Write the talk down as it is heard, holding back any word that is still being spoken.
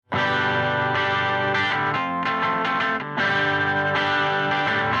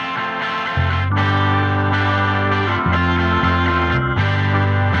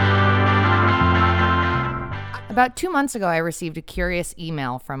About 2 months ago, I received a curious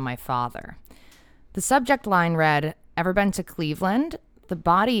email from my father. The subject line read, "Ever been to Cleveland?" The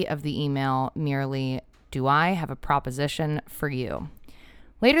body of the email merely, "Do I have a proposition for you?"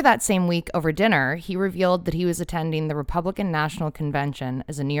 Later that same week, over dinner, he revealed that he was attending the Republican National Convention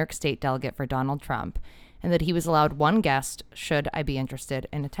as a New York State delegate for Donald Trump, and that he was allowed one guest should I be interested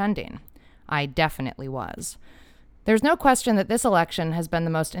in attending. I definitely was. There's no question that this election has been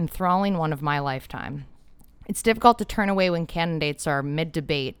the most enthralling one of my lifetime. It's difficult to turn away when candidates are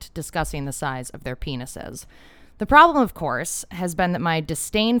mid-debate discussing the size of their penises. The problem, of course, has been that my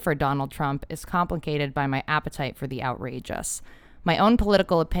disdain for Donald Trump is complicated by my appetite for the outrageous. My own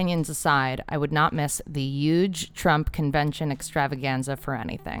political opinions aside, I would not miss the huge Trump convention extravaganza for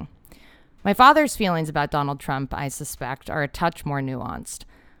anything. My father's feelings about Donald Trump, I suspect, are a touch more nuanced.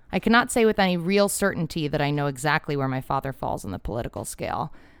 I cannot say with any real certainty that I know exactly where my father falls on the political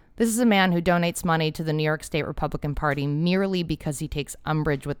scale. This is a man who donates money to the New York State Republican Party merely because he takes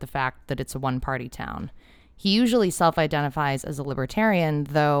umbrage with the fact that it's a one-party town. He usually self-identifies as a libertarian,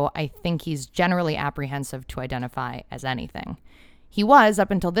 though I think he's generally apprehensive to identify as anything. He was, up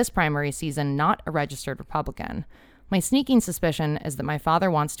until this primary season, not a registered Republican. My sneaking suspicion is that my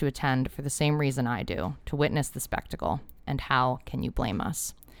father wants to attend for the same reason I do, to witness the spectacle. And how can you blame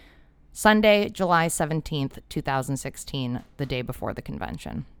us? Sunday, July 17th, 2016, the day before the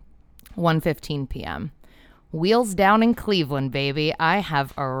convention. 1:15 p.m. Wheels down in Cleveland, baby. I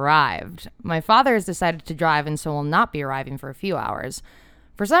have arrived. My father has decided to drive and so will not be arriving for a few hours.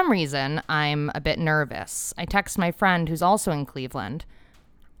 For some reason, I'm a bit nervous. I text my friend who's also in Cleveland.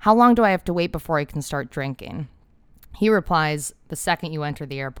 How long do I have to wait before I can start drinking? He replies, the second you enter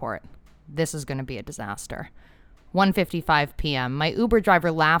the airport. This is going to be a disaster. 1:55 p.m. My Uber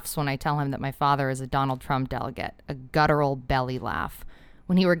driver laughs when I tell him that my father is a Donald Trump delegate, a guttural belly laugh.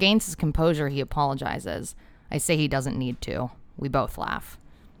 When he regains his composure, he apologizes. I say he doesn't need to. We both laugh.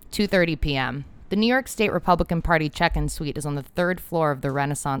 2:30 p.m. The New York State Republican Party check-in suite is on the third floor of the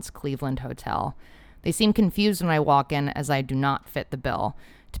Renaissance Cleveland Hotel. They seem confused when I walk in, as I do not fit the bill.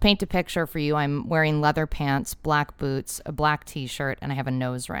 To paint a picture for you, I'm wearing leather pants, black boots, a black t-shirt, and I have a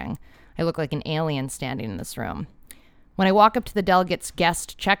nose ring. I look like an alien standing in this room. When I walk up to the delegate's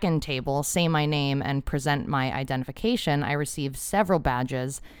guest check-in table, say my name, and present my identification, I receive several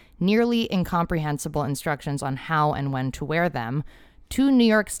badges, nearly incomprehensible instructions on how and when to wear them, 2 New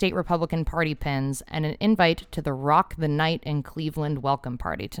York State Republican Party pins, and an invite to the Rock the Night in Cleveland welcome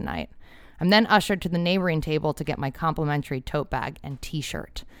party tonight. I'm then ushered to the neighboring table to get my complimentary tote bag and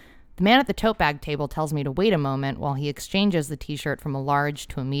t-shirt. The man at the tote bag table tells me to wait a moment while he exchanges the t-shirt from a large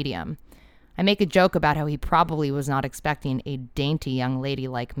to a medium. I make a joke about how he probably was not expecting a dainty young lady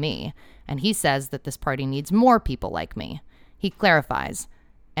like me, and he says that this party needs more people like me. He clarifies,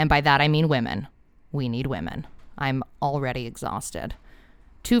 and by that I mean women. We need women. I'm already exhausted.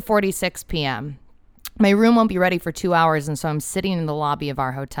 2:46 p.m. My room won't be ready for 2 hours, and so I'm sitting in the lobby of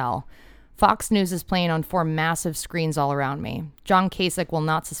our hotel. Fox News is playing on 4 massive screens all around me. John Kasich will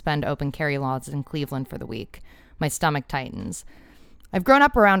not suspend open carry laws in Cleveland for the week. My stomach tightens. I've grown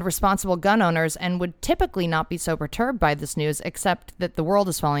up around responsible gun owners and would typically not be so perturbed by this news, except that the world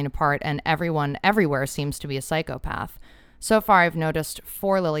is falling apart and everyone everywhere seems to be a psychopath. So far, I've noticed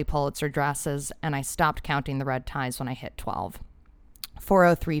 4 Lily Pulitzer dresses, and I stopped counting the red ties when I hit 12.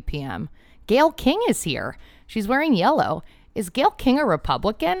 4:03 p.m. Gayle King is here. She's wearing yellow. Is Gayle King a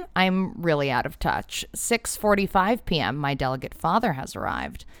Republican? I'm really out of touch. 6:45 p.m. My delegate father has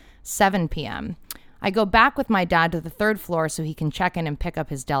arrived. 7 p.m. I go back with my dad to the 3rd floor so he can check in and pick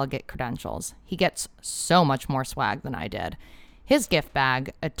up his delegate credentials. He gets so much more swag than I did. His gift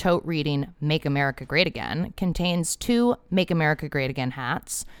bag, a tote reading Make America Great Again, contains 2 Make America Great Again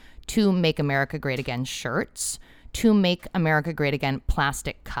hats, 2 Make America Great Again shirts, 2 Make America Great Again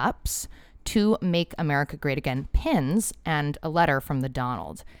plastic cups, 2 Make America Great Again pins, and a letter from the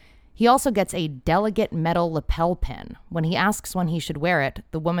Donald. He also gets a delegate metal lapel pin. When he asks when he should wear it,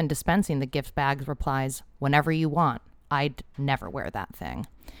 the woman dispensing the gift bags replies, "Whenever you want. I'd never wear that thing."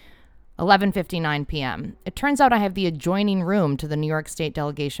 11:59 p.m. It turns out I have the adjoining room to the New York State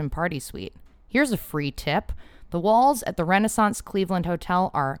Delegation Party Suite. Here's a free tip. The walls at the Renaissance Cleveland Hotel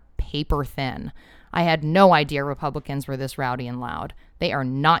are paper thin. I had no idea Republicans were this rowdy and loud. They are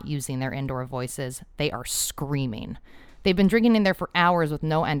not using their indoor voices. They are screaming. They've been drinking in there for hours with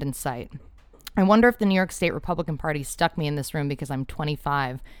no end in sight. I wonder if the New York State Republican Party stuck me in this room because I'm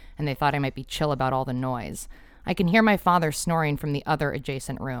 25 and they thought I might be chill about all the noise. I can hear my father snoring from the other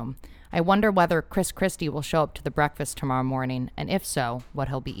adjacent room. I wonder whether Chris Christie will show up to the breakfast tomorrow morning, and if so, what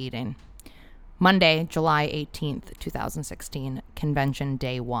he'll be eating. Monday, July 18th, 2016, Convention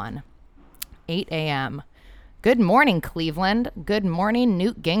Day 1. 8 a.m. Good morning, Cleveland. Good morning,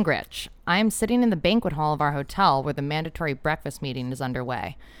 Newt Gingrich. I am sitting in the banquet hall of our hotel where the mandatory breakfast meeting is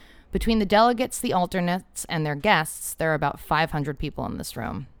underway. Between the delegates, the alternates, and their guests, there are about 500 people in this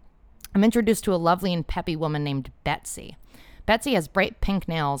room. I'm introduced to a lovely and peppy woman named Betsy. Betsy has bright pink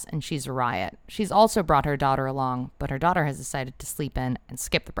nails, and she's a riot. She's also brought her daughter along, but her daughter has decided to sleep in and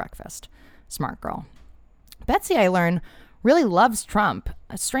skip the breakfast. Smart girl. Betsy, I learn, really loves Trump.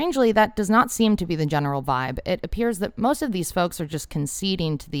 Strangely, that does not seem to be the general vibe. It appears that most of these folks are just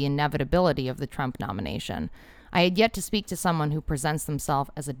conceding to the inevitability of the Trump nomination. I had yet to speak to someone who presents themselves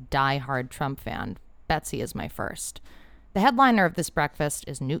as a die-hard Trump fan. Betsy is my first. The headliner of this breakfast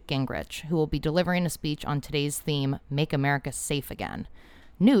is Newt Gingrich, who will be delivering a speech on today's theme, Make America Safe Again.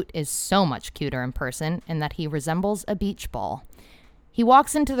 Newt is so much cuter in person in that he resembles a beach ball. He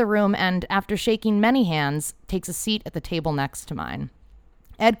walks into the room and, after shaking many hands, takes a seat at the table next to mine.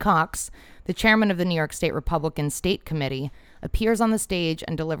 Ed Cox, the chairman of the New York State Republican State Committee, appears on the stage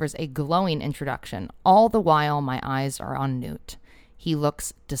and delivers a glowing introduction. All the while, my eyes are on Newt. He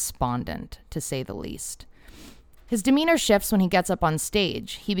looks despondent, to say the least. His demeanor shifts when he gets up on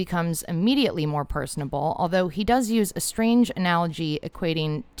stage. He becomes immediately more personable, although he does use a strange analogy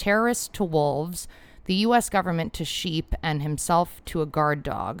equating terrorists to wolves, the U.S. government to sheep, and himself to a guard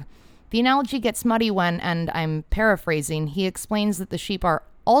dog. The analogy gets muddy when, and I'm paraphrasing, he explains that the sheep are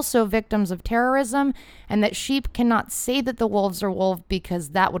also victims of terrorism and that sheep cannot say that the wolves are wolves because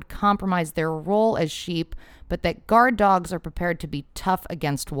that would compromise their role as sheep, but that guard dogs are prepared to be tough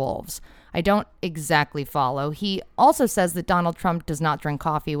against wolves. I don't exactly follow. He also says that Donald Trump does not drink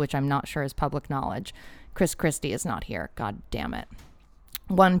coffee, which I'm not sure is public knowledge. Chris Christie is not here. God damn it.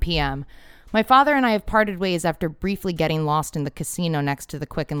 1 p.m. My father and I have parted ways after briefly getting lost in the casino next to the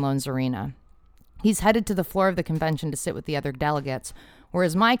Quicken Loans Arena. He's headed to the floor of the convention to sit with the other delegates,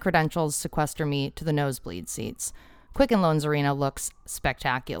 whereas my credentials sequester me to the nosebleed seats. Quicken Loans Arena looks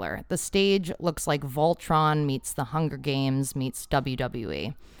spectacular. The stage looks like Voltron meets the Hunger Games meets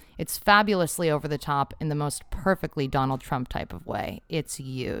WWE. It's fabulously over the top in the most perfectly Donald Trump type of way. It's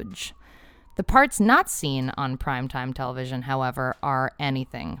huge. The parts not seen on primetime television, however, are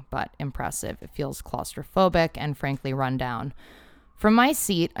anything but impressive. It feels claustrophobic and frankly run down. From my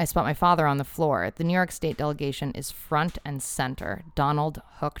seat, I spot my father on the floor. The New York State delegation is front and center. Donald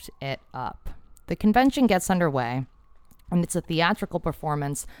hooked it up. The convention gets underway, and it's a theatrical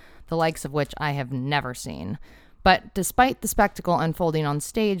performance, the likes of which I have never seen. But despite the spectacle unfolding on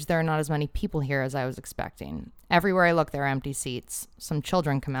stage, there are not as many people here as I was expecting. Everywhere I look, there are empty seats. Some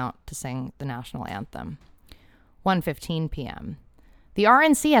children come out to sing the national anthem. 1:15 p.m. The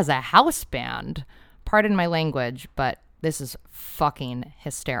RNC has a house band. Pardon my language, but this is fucking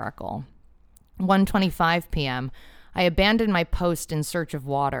hysterical. 1:25 p.m. I abandon my post in search of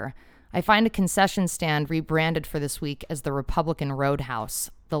water. I find a concession stand rebranded for this week as the Republican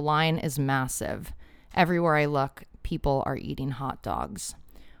Roadhouse. The line is massive. Everywhere I look, people are eating hot dogs.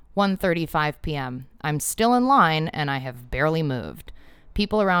 1:35 p.m. I'm still in line and I have barely moved.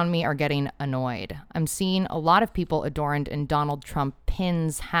 People around me are getting annoyed. I'm seeing a lot of people adorned in Donald Trump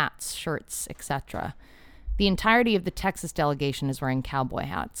pins, hats, shirts, etc. The entirety of the Texas delegation is wearing cowboy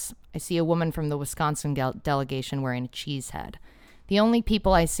hats. I see a woman from the Wisconsin delegation wearing a cheese head. The only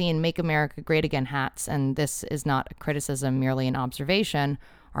people I see in Make America Great Again hats, and this is not a criticism, merely an observation,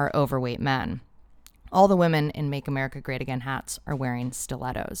 are overweight men. All the women in Make America Great Again hats are wearing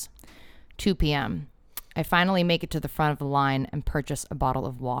stilettos. 2 p.m. I finally make it to the front of the line and purchase a bottle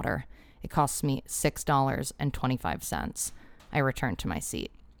of water. It costs me $6.25. I return to my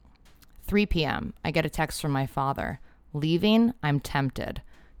seat. 3 p.m. I get a text from my father. Leaving? I'm tempted.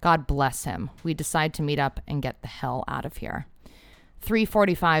 God bless him. We decide to meet up and get the hell out of here.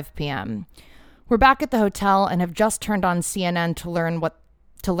 3:45 p.m. We're back at the hotel and have just turned on CNN to learn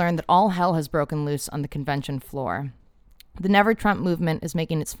that all hell has broken loose on the convention floor. The Never Trump movement is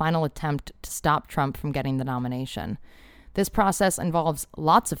making its final attempt to stop Trump from getting the nomination. This process involves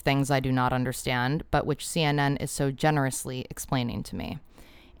lots of things I do not understand, but which CNN is so generously explaining to me.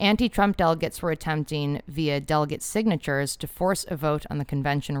 Anti-Trump delegates were attempting, via delegate signatures, to force a vote on the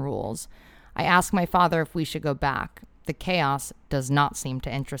convention rules. I asked my father if we should go back. The chaos does not seem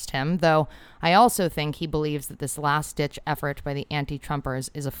to interest him, though I also think he believes that this last-ditch effort by the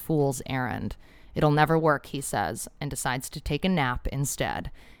anti-Trumpers is a fool's errand. It'll never work, he says, and decides to take a nap instead.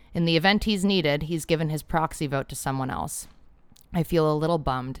 In the event he's needed, he's given his proxy vote to someone else. I feel a little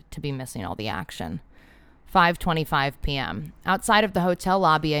bummed to be missing all the action. 5:25 p.m. Outside of the hotel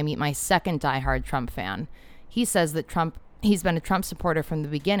lobby, I meet my second diehard Trump fan. He says that he's been a Trump supporter from the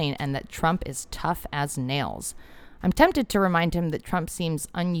beginning and that Trump is tough as nails. I'm tempted to remind him that Trump seems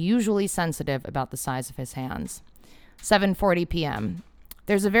unusually sensitive about the size of his hands. 7:40 p.m.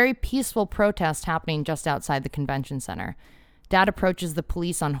 There's a very peaceful protest happening just outside the convention center. Dad approaches the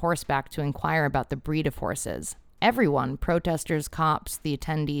police on horseback to inquire about the breed of horses. Everyone, protesters, cops, the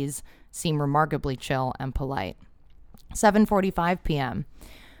attendees, seem remarkably chill and polite. 7:45 p.m.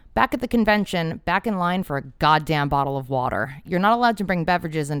 Back at the convention, back in line for a goddamn bottle of water. You're not allowed to bring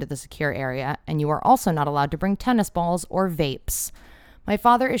beverages into the secure area, and you are also not allowed to bring tennis balls or vapes. My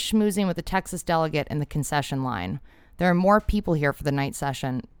father is schmoozing with a Texas delegate in the concession line. There are more people here for the night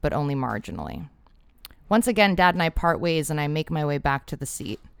session, but only marginally. Once again, Dad and I part ways, and I make my way back to the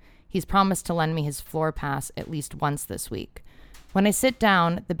seat. He's promised to lend me his floor pass at least once this week. When I sit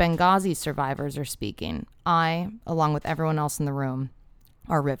down, the Benghazi survivors are speaking. I, along with everyone else in the room,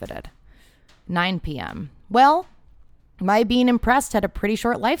 are riveted. 9 p.m. Well, my being impressed had a pretty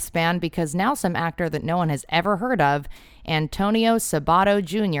short lifespan because now some actor that no one has ever heard of, Antonio Sabato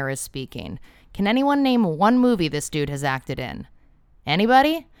Jr., is speaking. Can anyone name one movie this dude has acted in?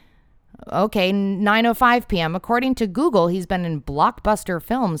 Anybody? Okay, 9:05 p.m. According to Google, he's been in blockbuster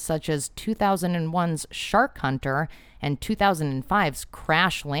films such as 2001's Shark Hunter and 2005's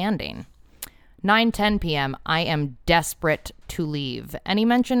Crash Landing. 9:10 p.m. I am desperate to leave. Any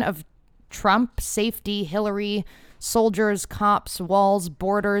mention of Trump, safety, Hillary, soldiers, cops, walls,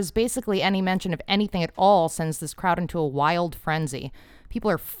 borders, basically any mention of anything at all sends this crowd into a wild frenzy. People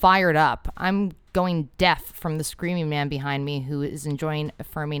are fired up. I'm going deaf from the screaming man behind me who is enjoying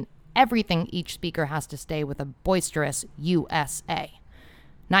affirming everything each speaker has to say with a boisterous USA.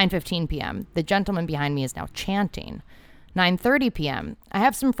 9:15 p.m. The gentleman behind me is now chanting. 9:30 p.m. I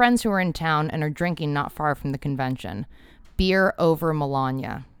have some friends who are in town and are drinking not far from the convention. Beer over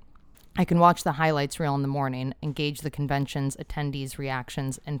Melania. I can watch the highlights reel in the morning and gauge the convention's attendees'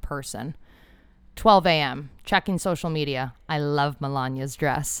 reactions in person. 12 a.m. Checking social media. I love Melania's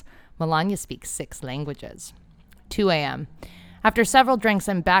dress. Melania speaks 6 languages. 2 a.m. After several drinks,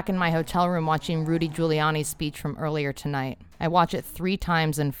 I'm back in my hotel room watching Rudy Giuliani's speech from earlier tonight. I watch it 3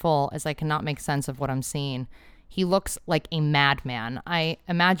 times in full as I cannot make sense of what I'm seeing. He looks like a madman. I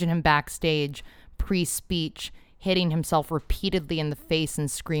imagine him backstage, pre-speech, hitting himself repeatedly in the face and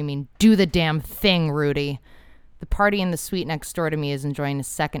screaming, "Do the damn thing, Rudy." The party in the suite next door to me is enjoying a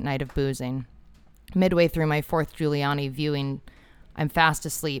second night of boozing. Midway through my 4th Giuliani viewing, I'm fast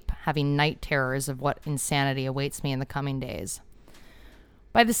asleep, having night terrors of what insanity awaits me in the coming days.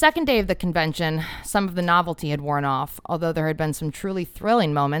 By the second day of the convention, some of the novelty had worn off. Although there had been some truly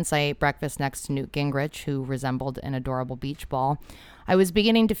thrilling moments, I ate breakfast next to Newt Gingrich, who resembled an adorable beach ball. I was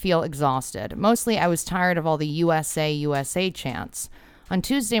beginning to feel exhausted. Mostly, I was tired of all the USA, USA chants. On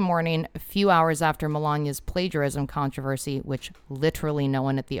Tuesday morning, a few hours after Melania's plagiarism controversy, which literally no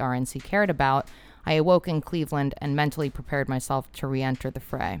one at the RNC cared about, I awoke in Cleveland and mentally prepared myself to re-enter the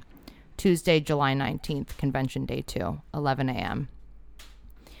fray. Tuesday, July 19th, Convention Day 2, 11 a.m.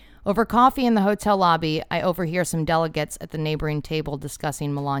 Over coffee in the hotel lobby, I overhear some delegates at the neighboring table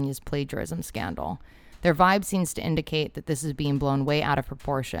discussing Melania's plagiarism scandal. Their vibe seems to indicate that this is being blown way out of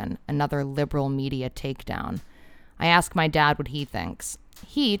proportion, another liberal media takedown. I ask my dad what he thinks.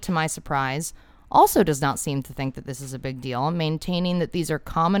 He, to my surprise, also does not seem to think that this is a big deal, maintaining that these are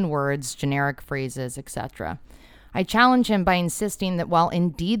common words, generic phrases, etc. I challenge him by insisting that while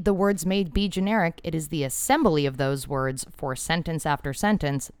indeed the words may be generic, it is the assembly of those words for sentence after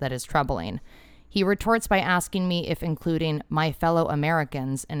sentence that is troubling. He retorts by asking me if including "my fellow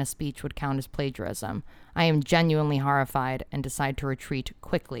Americans" in a speech would count as plagiarism. I am genuinely horrified and decide to retreat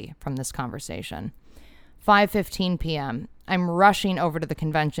quickly from this conversation. 5:15 p.m. I'm rushing over to the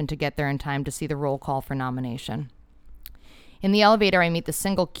convention to get there in time to see the roll call for nomination. In the elevator, I meet the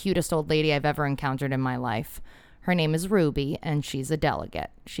single cutest old lady I've ever encountered in my life. Her name is Ruby, and she's a delegate.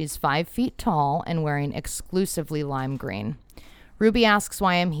 She's 5 feet tall and wearing exclusively lime green. Ruby asks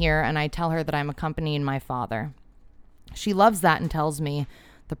why I'm here, and I tell her that I'm accompanying my father. She loves that and tells me,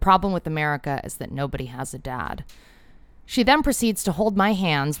 the problem with America is that nobody has a dad. She then proceeds to hold my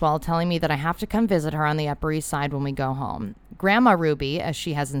hands while telling me that I have to come visit her on the Upper East Side when we go home. Grandma Ruby, as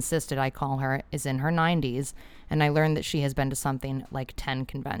she has insisted I call her, is in her 90s, and I learned that she has been to something like 10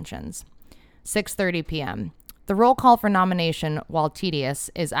 conventions. 6:30 p.m. The roll call for nomination, while tedious,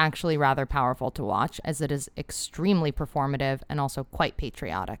 is actually rather powerful to watch, as it is extremely performative and also quite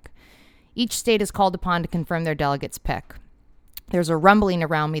patriotic. Each state is called upon to confirm their delegate's pick. There's a rumbling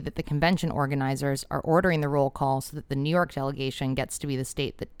around me that the convention organizers are ordering the roll call so that the New York delegation gets to be the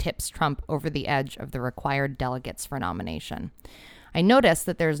state that tips Trump over the edge of the required delegates for nomination. I notice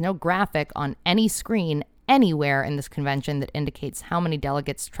that there is no graphic on any screen anywhere in this convention that indicates how many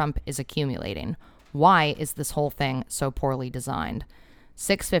delegates Trump is accumulating. Why is this whole thing so poorly designed?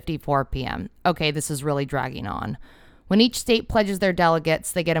 6:54 p.m. Okay, this is really dragging on. When each state pledges their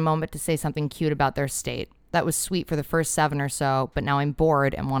delegates, they get a moment to say something cute about their state. That was sweet for the first 7 or so, but now I'm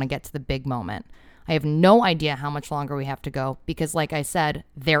bored and want to get to the big moment. I have no idea how much longer we have to go because, like I said,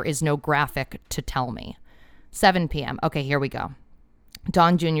 there is no graphic to tell me. 7 p.m. Okay, here we go.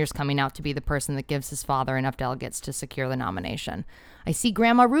 Don Jr.'s coming out to be the person that gives his father enough delegates to secure the nomination. I see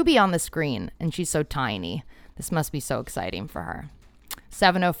Grandma Ruby on the screen, and she's so tiny. This must be so exciting for her.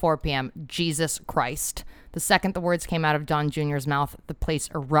 7:04 p.m. Jesus Christ. The second the words came out of Don Jr.'s mouth, the place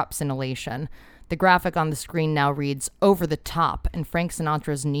erupts in elation. The graphic on the screen now reads, "Over the Top," and Frank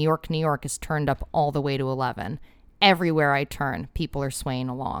Sinatra's New York, New York is turned up all the way to 11. Everywhere I turn, people are swaying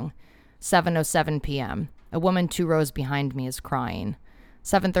along. 7:07 p.m. A woman 2 rows behind me is crying.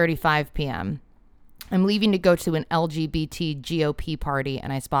 7:35 p.m. I'm leaving to go to an LGBT GOP party,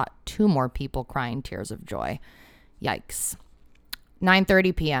 and I spot 2 more people crying tears of joy. Yikes.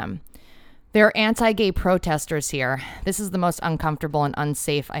 9:30 p.m. There are anti-gay protesters here. This is the most uncomfortable and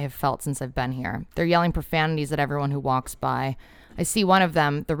unsafe I have felt since I've been here. They're yelling profanities at everyone who walks by. I see one of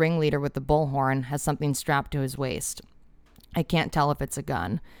them, the ringleader with the bullhorn, has something strapped to his waist. I can't tell if it's a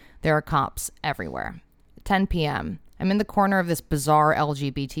gun. There are cops everywhere. 10 p.m. I'm in the corner of this bizarre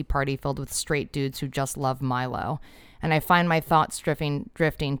LGBT party filled with straight dudes who just love Milo, and I find my thoughts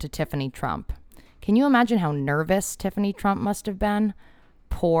drifting to Tiffany Trump. Can you imagine how nervous Tiffany Trump must have been?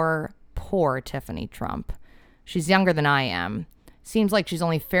 Poor Tiffany Trump. She's younger than I am. Seems like she's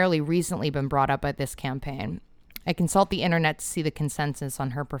only fairly recently been brought up by this campaign. I consult the internet to see the consensus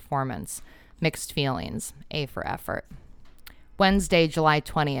on her performance. Mixed feelings. A for effort. Wednesday, July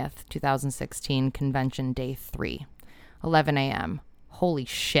 20th, 2016, Convention Day 3. 11 a.m. Holy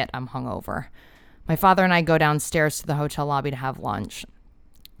shit, I'm hungover. My father and I go downstairs to the hotel lobby to have lunch.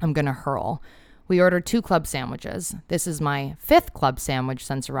 I'm gonna hurl. We ordered 2 club sandwiches. This is my 5th club sandwich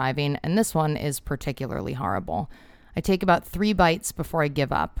since arriving, and this one is particularly horrible. I take about 3 bites before I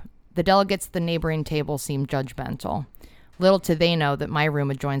give up. The delegates at the neighboring table seem judgmental. Little do they know that my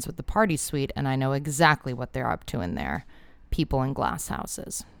room adjoins with the party suite, and I know exactly what they're up to in there. People in glass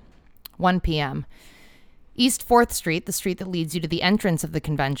houses. 1 p.m. East 4th Street, the street that leads you to the entrance of the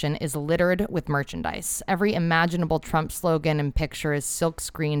convention, is littered with merchandise. Every imaginable Trump slogan and picture is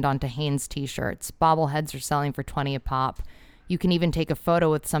silk-screened onto Hanes t-shirts. Bobbleheads are selling for $20 a pop. You can even take a photo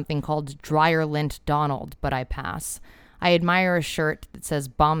with something called Dryer Lint Donald, but I pass. I admire a shirt that says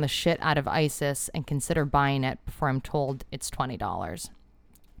 "Bomb the shit out of ISIS" and consider buying it before I'm told it's $20.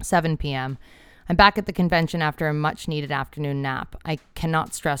 7 p.m. I'm back at the convention after a much-needed afternoon nap. I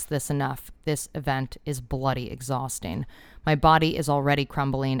cannot stress this enough. This event is bloody exhausting. My body is already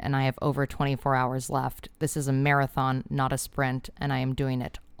crumbling, and I have over 24 hours left. This is a marathon, not a sprint, and I am doing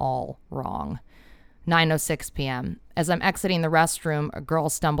it all wrong. 9:06 p.m. As I'm exiting the restroom, a girl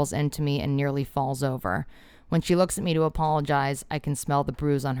stumbles into me and nearly falls over. When she looks at me to apologize, I can smell the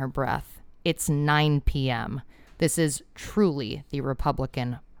bruise on her breath. It's 9 p.m. This is truly the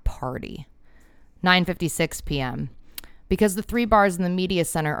Republican Party. 9:56 p.m. Because the 3 bars in the media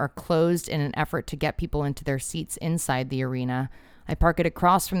center are closed in an effort to get people into their seats inside the arena, I park it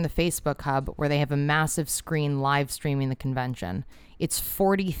across from the Facebook hub where they have a massive screen live streaming the convention. It's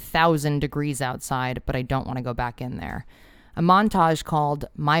 40,000 degrees outside, but I don't want to go back in there. A montage called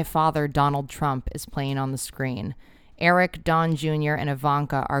 "My Father, Donald Trump" is playing on the screen. Eric, Don Jr., and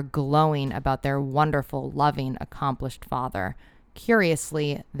Ivanka are glowing about their wonderful, loving, accomplished father.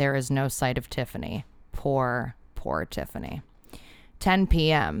 Curiously, there is no sight of Tiffany. Poor Tiffany. 10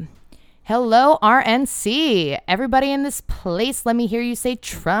 p.m. Hello, RNC. Everybody in this place, let me hear you say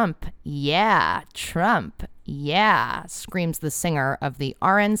Trump. Yeah, Trump. Yeah, screams the singer of the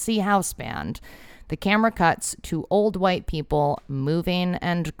RNC house band. The camera cuts to old white people moving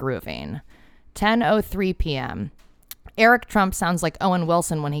and grooving. 10:03 p.m. Eric Trump sounds like Owen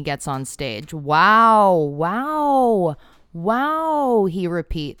Wilson when he gets on stage. Wow, he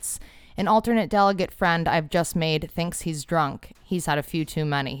repeats. An alternate delegate friend I've just made thinks he's drunk. He's had a few too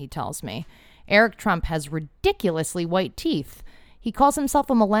many, he tells me. Eric Trump has ridiculously white teeth. He calls himself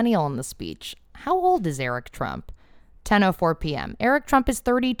a millennial in the speech. How old is Eric Trump? 10:04 p.m. Eric Trump is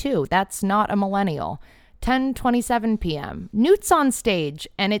 32. That's not a millennial. 10:27 p.m. Newt's on stage,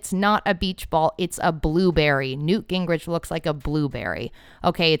 and it's not a beach ball. It's a blueberry. Newt Gingrich looks like a blueberry.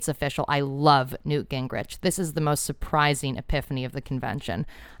 Okay, it's official. I love Newt Gingrich. This is the most surprising epiphany of the convention.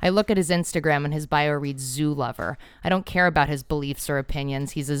 I look at his Instagram, and his bio reads zoo lover. I don't care about his beliefs or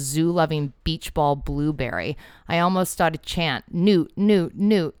opinions. He's a zoo-loving beach ball blueberry. I almost started to chant, Newt, Newt,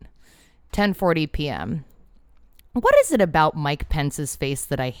 Newt. 10:40 p.m. What is it about Mike Pence's face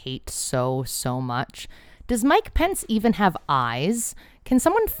that I hate so much? Does Mike Pence even have eyes? Can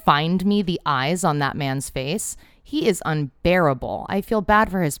someone find me the eyes on that man's face? He is unbearable. I feel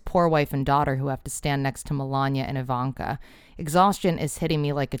bad for his poor wife and daughter who have to stand next to Melania and Ivanka. Exhaustion is hitting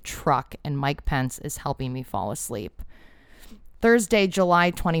me like a truck, and Mike Pence is helping me fall asleep. Thursday,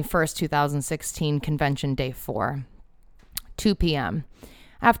 July 21st, 2016, Convention Day 4, 2 p.m.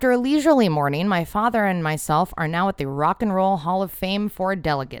 After a leisurely morning, my father and myself are now at the Rock and Roll Hall of Fame for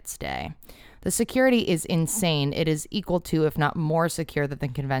Delegates Day. The security is insane. It is equal to, if not more secure than the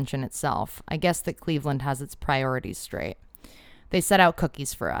convention itself. I guess that Cleveland has its priorities straight. They set out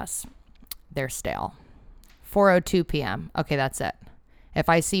cookies for us. They're stale. 4:02 p.m. Okay, that's it. If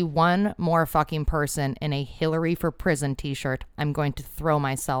I see one more fucking person in a Hillary for Prison t-shirt, I'm going to throw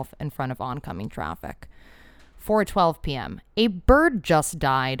myself in front of oncoming traffic. 4:12 p.m. A bird just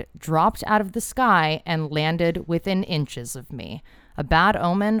died, dropped out of the sky, and landed within inches of me. A bad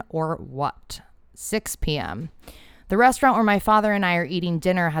omen or what? 6 p.m. The restaurant where my father and I are eating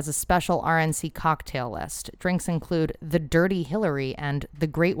dinner has a special RNC cocktail list. Drinks include the Dirty Hillary and the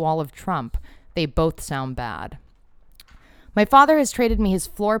Great Wall of Trump. They both sound bad. My father has traded me his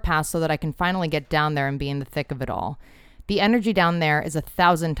floor pass so that I can finally get down there and be in the thick of it all. The energy down there is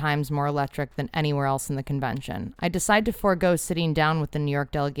 1,000 times more electric than anywhere else in the convention. I decide to forego sitting down with the New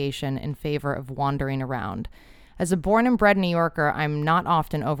York delegation in favor of wandering around. As a born and bred New Yorker, I'm not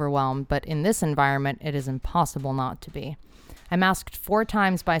often overwhelmed, but in this environment, it is impossible not to be. I'm asked 4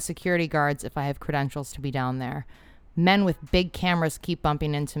 times by security guards if I have credentials to be down there. Men with big cameras keep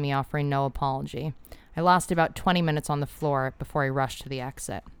bumping into me, offering no apology. I lost about 20 minutes on the floor before I rushed to the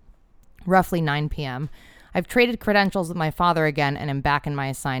exit. Roughly 9 p.m. I've traded credentials with my father again and am back in my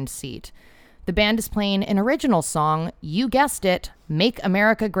assigned seat. The band is playing an original song, you guessed it, Make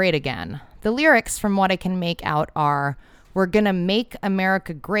America Great Again. The lyrics, from what I can make out, are, we're gonna make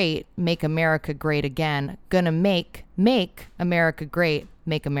America great great again. Gonna make America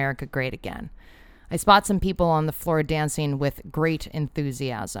great again. I spot some people on the floor dancing with great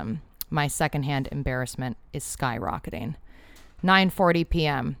enthusiasm. My secondhand embarrassment is skyrocketing. 9:40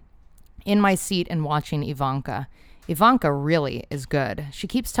 p.m. In my seat and watching Ivanka. Ivanka really is good. She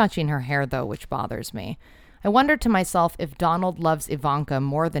keeps touching her hair, though, which bothers me. I wonder to myself if Donald loves Ivanka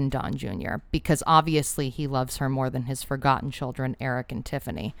more than Don Jr., because obviously he loves her more than his forgotten children, Eric and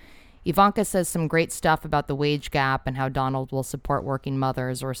Tiffany. Ivanka says some great stuff about the wage gap and how Donald will support working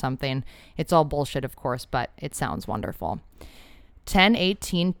mothers or something. It's all bullshit, of course, but it sounds wonderful.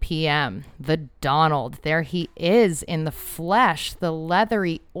 10:18 p.m. The Donald. There he is in the flesh, the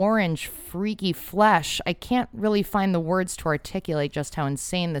leathery, orange, freaky flesh. I can't really find the words to articulate just how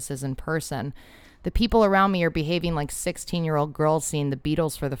insane this is in person. The people around me are behaving like 16-year-old girls seeing the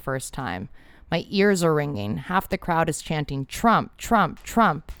Beatles for the first time. My ears are ringing. Half the crowd is chanting, Trump, Trump,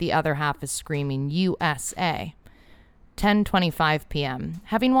 Trump. The other half is screaming, USA. 10:25 p.m.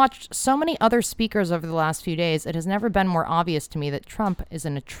 Having watched so many other speakers over the last few days, it has never been more obvious to me that Trump is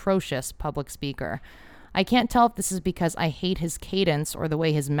an atrocious public speaker. I can't tell if this is because I hate his cadence or the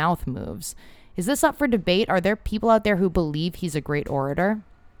way his mouth moves. Is this up for debate? Are there people out there who believe he's a great orator?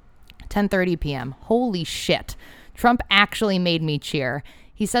 10:30 p.m. Holy shit. Trump actually made me cheer.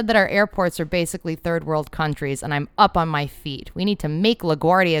 He said that our airports are basically third world countries, and I'm up on my feet. We need to make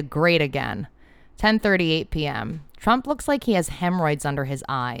LaGuardia great again. 10:38 p.m. Trump looks like he has hemorrhoids under his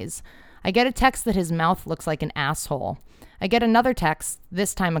eyes. I get a text that his mouth looks like an asshole. I get another text,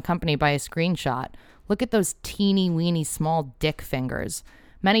 this time accompanied by a screenshot. Look at those teeny weeny small dick fingers.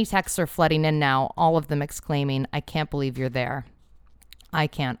 Many texts are flooding in now, all of them exclaiming, I can't believe you're there. I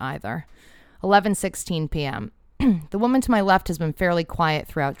can't either. 11:16 p.m. The woman to my left has been fairly quiet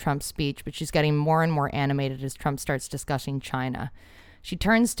throughout Trump's speech, but she's getting more and more animated as Trump starts discussing China. She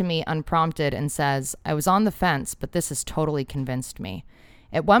turns to me unprompted and says, I was on the fence, but this has totally convinced me.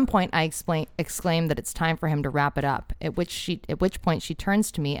 At one point, I exclaim that it's time for him to wrap it up, at which point she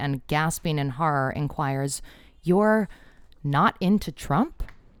turns to me and, gasping in horror, inquires, You're not into Trump?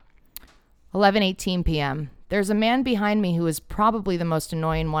 11:18 p.m. There's a man behind me who is probably the most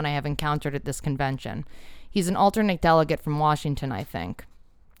annoying one I have encountered at this convention. He's an alternate delegate from Washington, I think.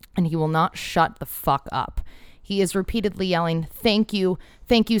 And he will not shut the fuck up. He is repeatedly yelling, Thank you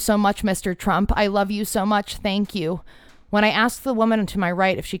so much, Mr. Trump. I love you so much. Thank you. When I asked the woman to my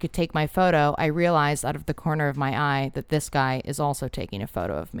right if she could take my photo, I realized out of the corner of my eye that this guy is also taking a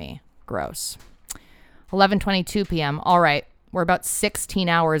photo of me. Gross. 11:22 p.m. All right, We're about 16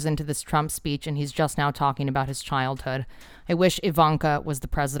 hours into this Trump speech, and he's just now talking about his childhood. I wish Ivanka was the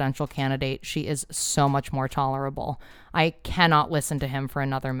presidential candidate. She is so much more tolerable. I cannot listen to him for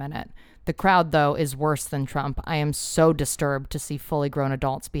another minute. The crowd, though, is worse than Trump. I am so disturbed to see fully grown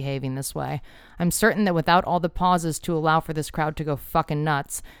adults behaving this way. I'm certain that without all the pauses to allow for this crowd to go fucking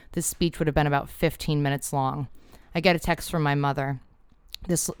nuts, this speech would have been about 15 minutes long. I get a text from my mother.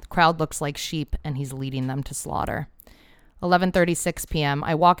 This crowd looks like sheep, and he's leading them to slaughter. 11:36 p.m.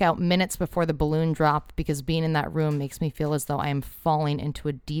 I walk out minutes before the balloon drop because being in that room makes me feel as though I am falling into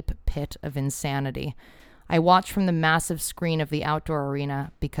a deep pit of insanity. I watch from the massive screen of the outdoor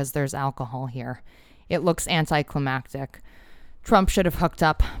arena because there's alcohol here. It looks anticlimactic. Trump should have hooked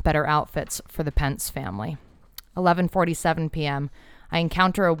up better outfits for the Pence family. 11:47 p.m. I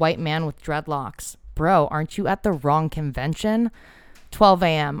encounter a white man with dreadlocks. Bro, aren't you at the wrong convention? 12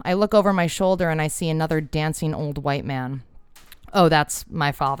 a.m. I look over my shoulder and I see another dancing old white man. Oh, that's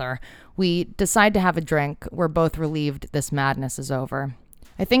my father. We decide to have a drink. We're both relieved this madness is over.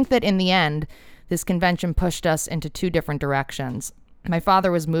 I think that in the end, this convention pushed us into two different directions. My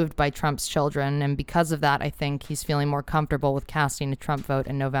father was moved by Trump's children, and because of that, I think he's feeling more comfortable with casting a Trump vote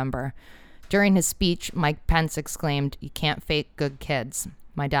in November. During his speech, Mike Pence exclaimed, "You can't fake good kids."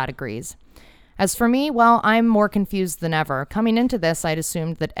 My dad agrees. As for me, well, I'm more confused than ever. Coming into this, I'd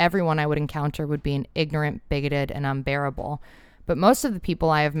assumed that everyone I would encounter would be an ignorant, bigoted, and unbearable. But most of the people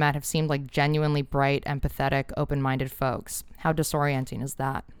I have met have seemed like genuinely bright, empathetic, open-minded folks. How disorienting is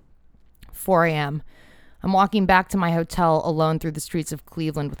that? 4 a.m. I'm walking back to my hotel alone through the streets of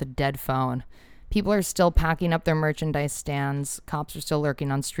Cleveland with a dead phone. People are still packing up their merchandise stands. Cops are still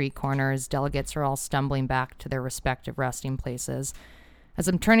lurking on street corners. Delegates are all stumbling back to their respective resting places. As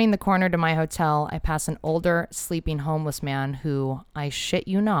I'm turning the corner to my hotel, I pass an older, sleeping homeless man who, I shit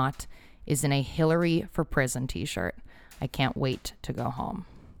you not, is in a Hillary for Prison t-shirt. I can't wait to go home.